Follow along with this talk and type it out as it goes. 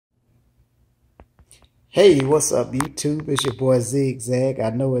Hey, what's up YouTube? It's your boy Zigzag. I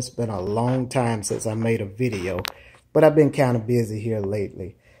know it's been a long time since I made a video, but I've been kind of busy here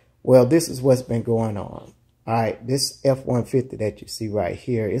lately. Well, this is what's been going on. Alright, this F-150 that you see right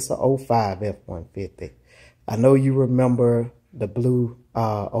here, it's a '05 F-150. I know you remember the blue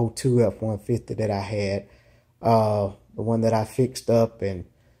 '02 F-150 that I had, the one that I fixed up and,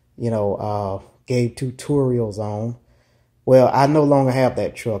 gave tutorials on. Well, I no longer have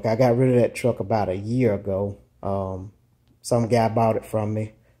that truck. I got rid of that truck about a year ago. Some guy bought it from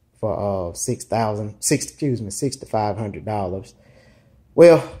me for $6,500.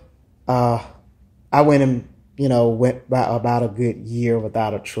 Well, I went and went by about a good year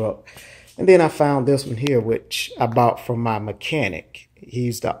without a truck, and then I found this one here, which I bought from my mechanic.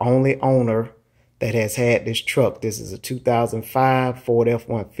 He's the only owner that has had this truck. This is a 2005 Ford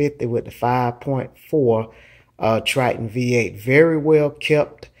F150 with the 5.4 Triton V8, very well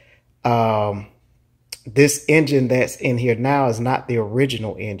kept. This engine that's in here now is not the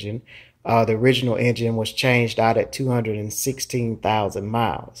original engine. The original engine was changed out at 216,000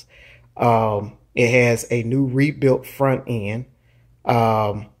 miles. It has a new rebuilt front end,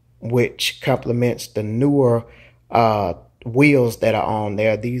 which complements the newer wheels that are on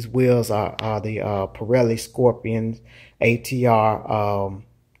there. These wheels are the Pirelli Scorpions ATR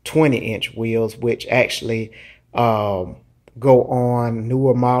 20-inch wheels, which actually go on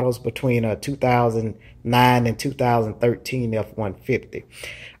newer models between a 2009 and 2013 F-150.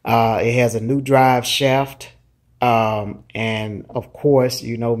 It has a new drive shaft, and of course,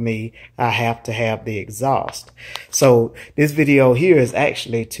 you know me, I have to have the exhaust. So this video here is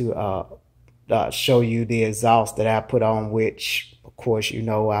actually to show you the exhaust that I put on, which of course,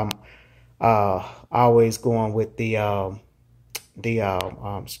 I'm always going with the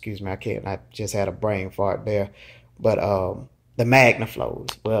excuse me, I just had a brain fart there, but the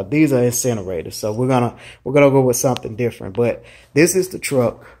MagnaFlows. Well, these are incinerators, so we're gonna go with something different. But this is the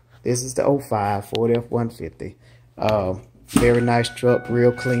truck. This is the '05 Ford F150. Very nice truck,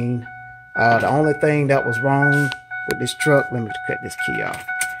 real clean. The only thing that was wrong with this truck, let me cut this key off.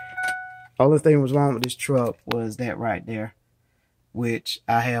 Only thing was wrong with this truck was that right there, which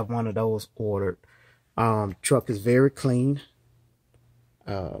I have one of those ordered. Truck is very clean.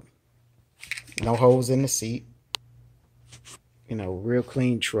 No holes in the seat, real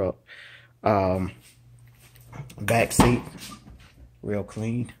clean truck. Back seat, real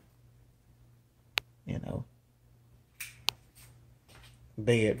clean,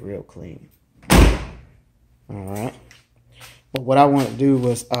 bed real clean. All right, but what I want to do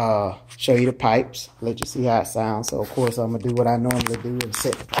was show you the pipes, let you see how it sounds. So of course I'm gonna do what I normally do and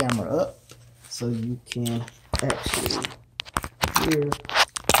set the camera up so you can actually hear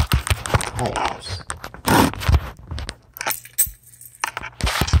pipes.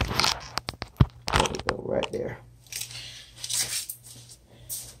 There we go, right there.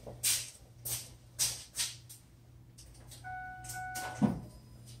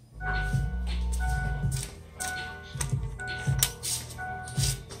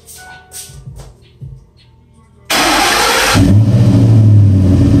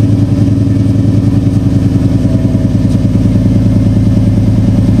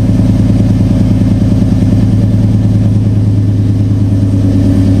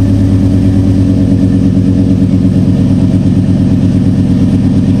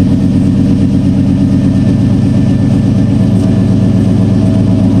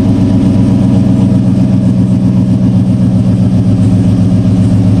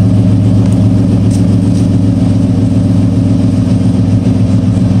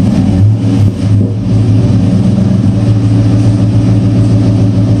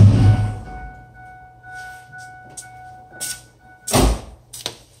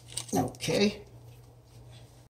 Okay,